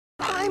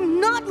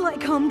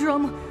like,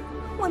 Humdrum.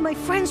 When my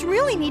friends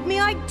really need me,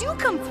 I do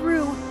come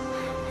through.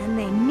 And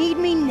they need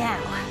me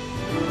now.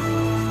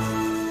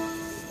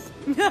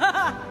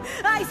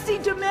 I see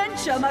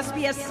dementia must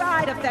be a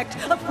side effect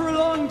of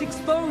prolonged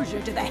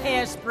exposure to the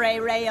hairspray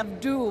ray of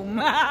doom.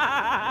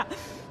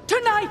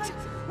 Tonight,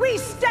 we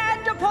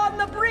stand upon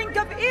the brink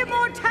of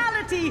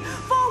immortality,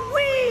 for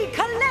we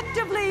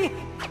collectively,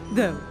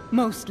 though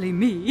mostly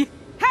me,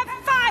 have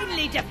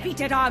finally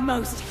defeated our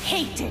most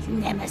hated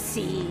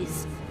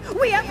nemesis.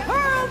 We have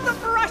hurled the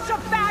brush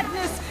of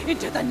badness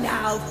into the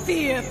now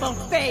fearful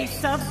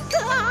face of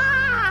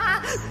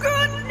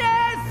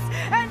goodness,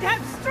 and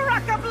have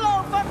struck a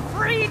blow for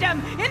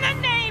freedom in the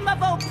name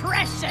of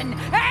oppression,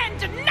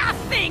 and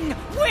nothing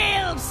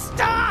will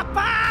stop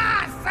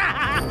us!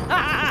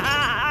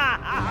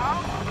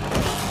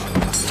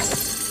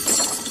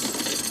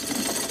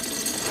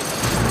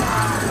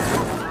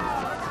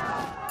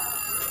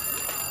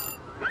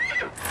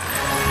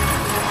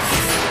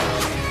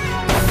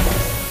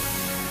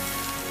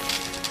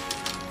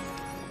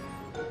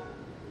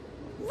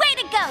 Way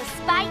to go,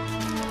 Spike!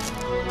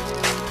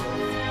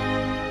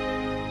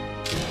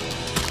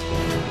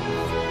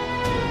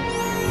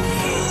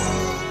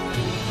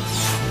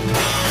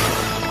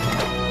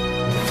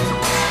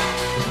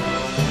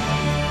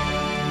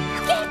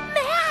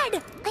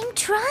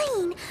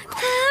 Trying.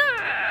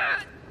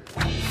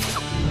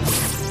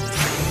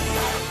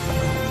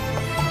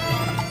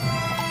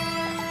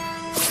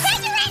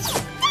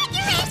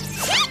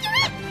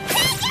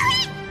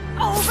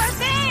 Over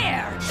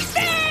there!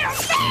 There!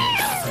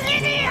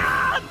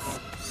 Idiots!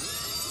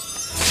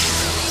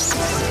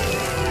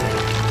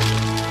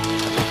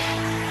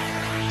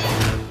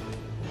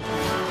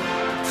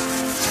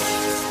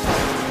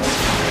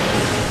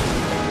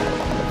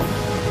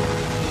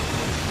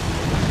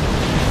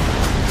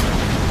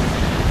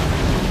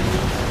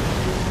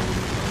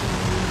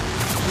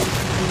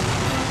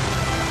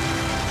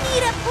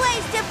 Need a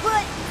place to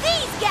put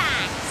these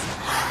guys!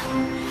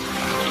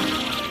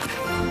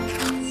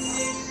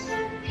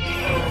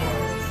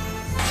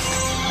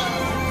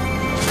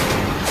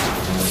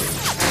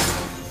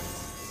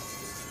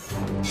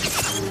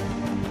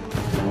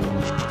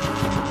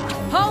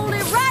 Hold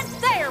it right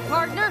there,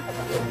 partner!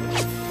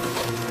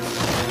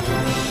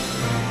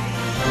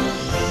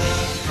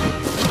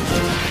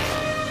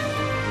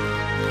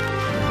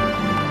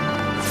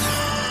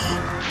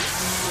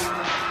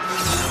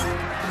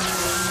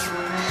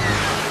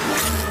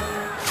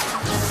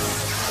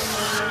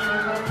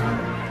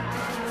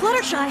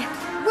 Fluttershy,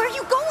 where are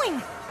you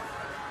going?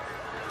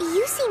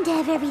 You seem to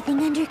have everything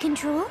under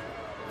control.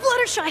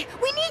 Fluttershy,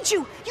 we need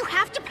you! You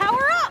have to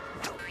power up!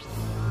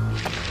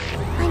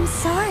 I'm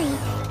sorry.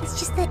 It's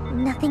just that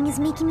nothing is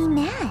making me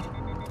mad.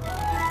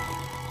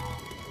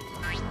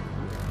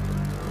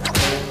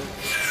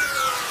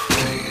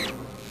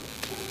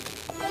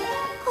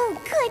 Oh,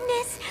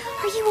 goodness.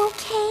 Are you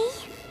okay?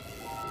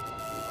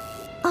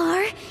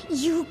 Are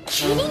you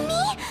kidding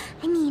me?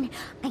 I mean,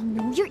 I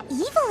know you're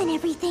evil and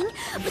everything,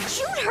 but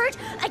you'd hurt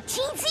a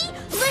teensy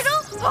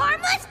little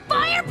harmless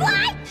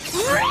firefly?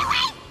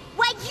 Really?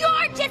 When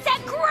you're just a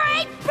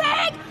great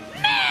big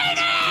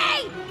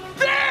meanie!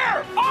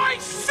 There! I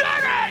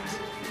said it!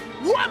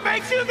 What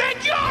makes you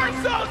think you're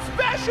so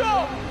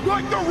special?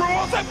 Like the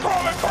rules of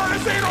common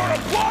courtesy don't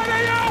apply to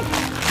you?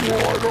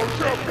 Why don't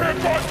you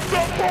pick on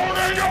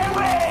somebody your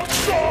own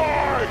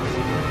size?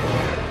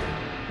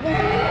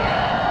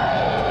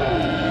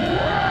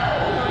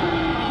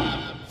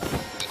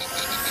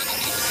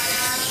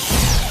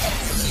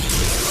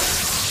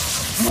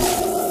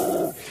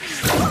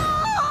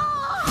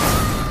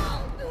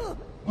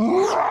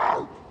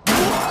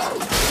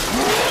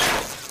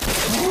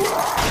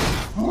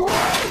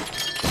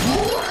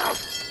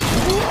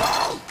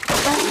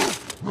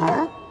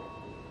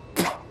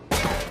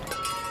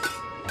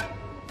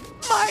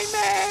 My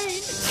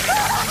mane!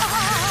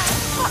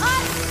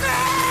 My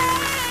mane!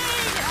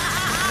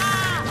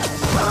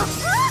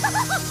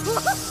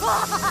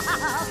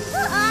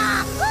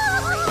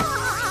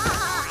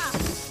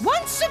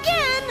 Once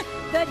again,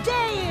 the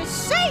day is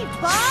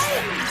saved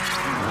by